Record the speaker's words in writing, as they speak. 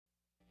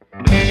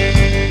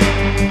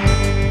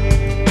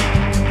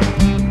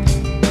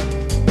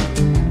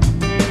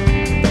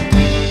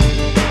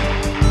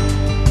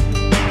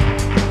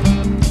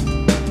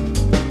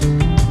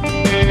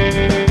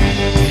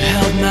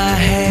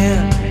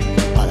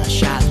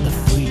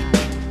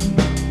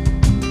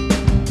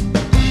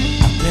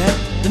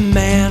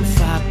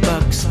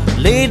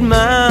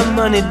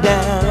money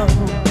down.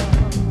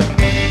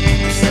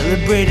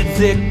 Celebrated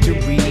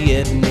victory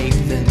at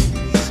Nathan's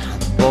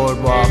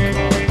boardwalk,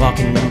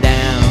 walking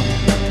down.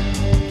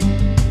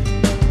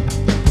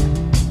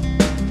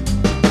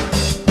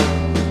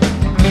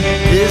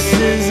 This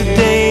is a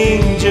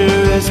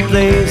dangerous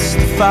place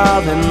to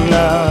fall in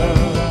love.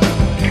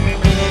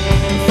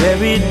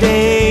 Very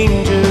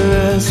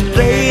dangerous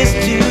place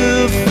to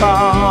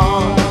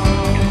fall.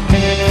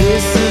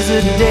 This is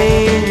a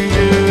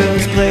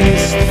dangerous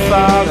place to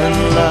fall in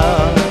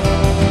love.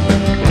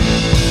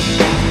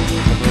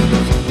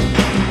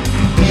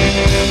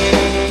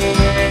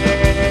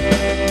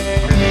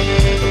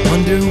 The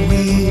wonder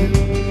wheel,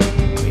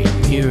 great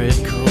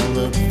miracle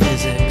of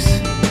physics,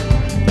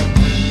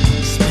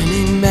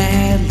 spinning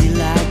madly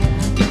like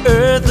the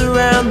earth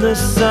around the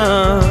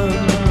sun.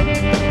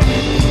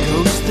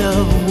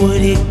 Of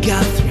Woody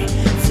Guthrie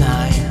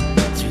flying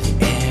through the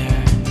air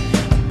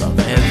above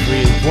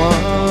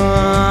everyone.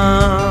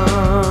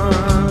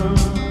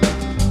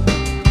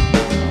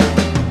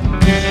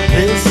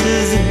 This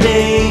is a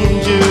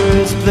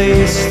dangerous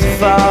place to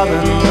fall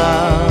in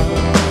love.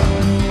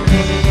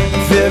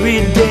 A very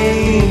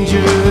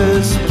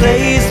dangerous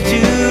place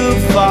to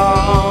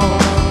fall.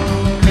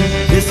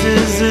 This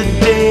is a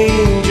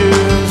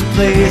dangerous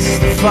place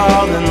to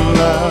fall in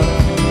love.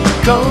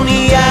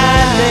 Coney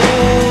Island.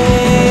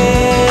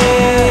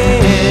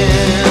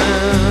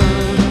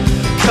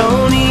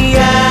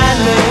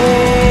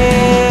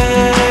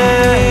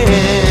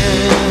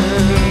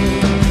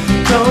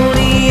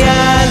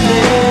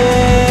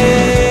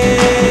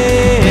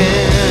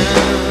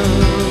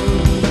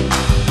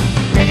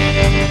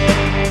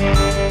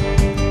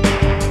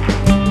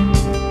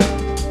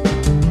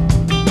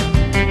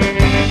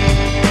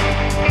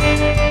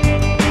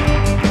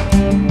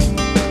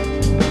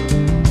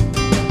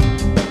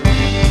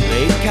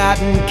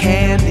 Cotton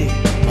candy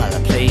while I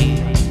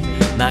played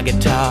my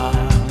guitar.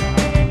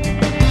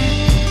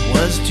 It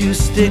was too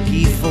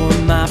sticky for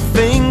my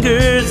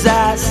fingers,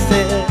 I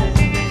said.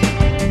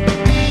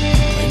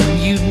 When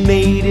you'd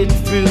made it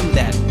through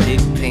that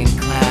big pink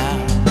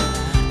cloud,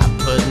 I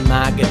put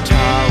my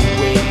guitar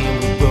away and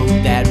we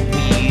rode that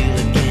wheel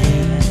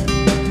again.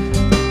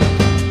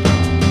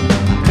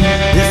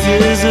 This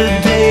is a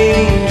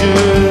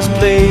dangerous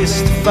place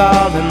to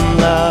fall in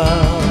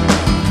love.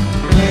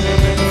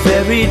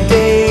 Very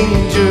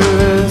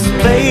dangerous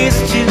place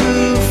to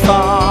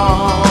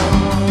fall.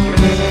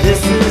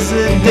 This is a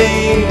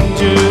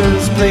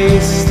dangerous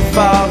place to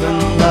fall in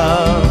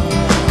love.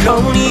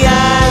 Coney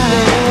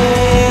Island,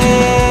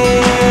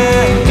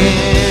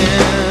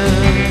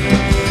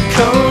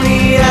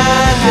 Coney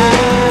Island,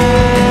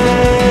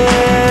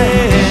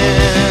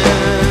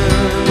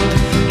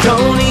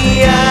 Coney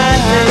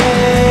Island.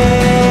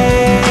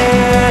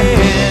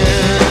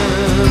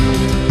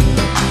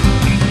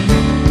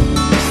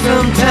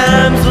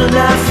 Sometimes when I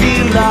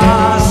feel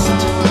lost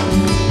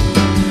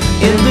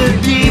in the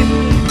deep,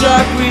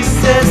 dark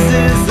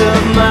recesses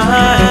of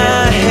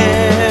my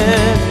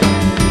head,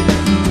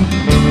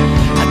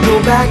 I go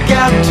back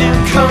out to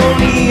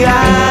Coney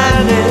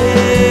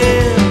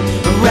Island,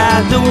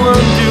 ride the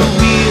wonder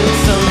wheel,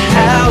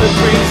 somehow it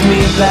brings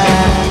me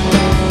back.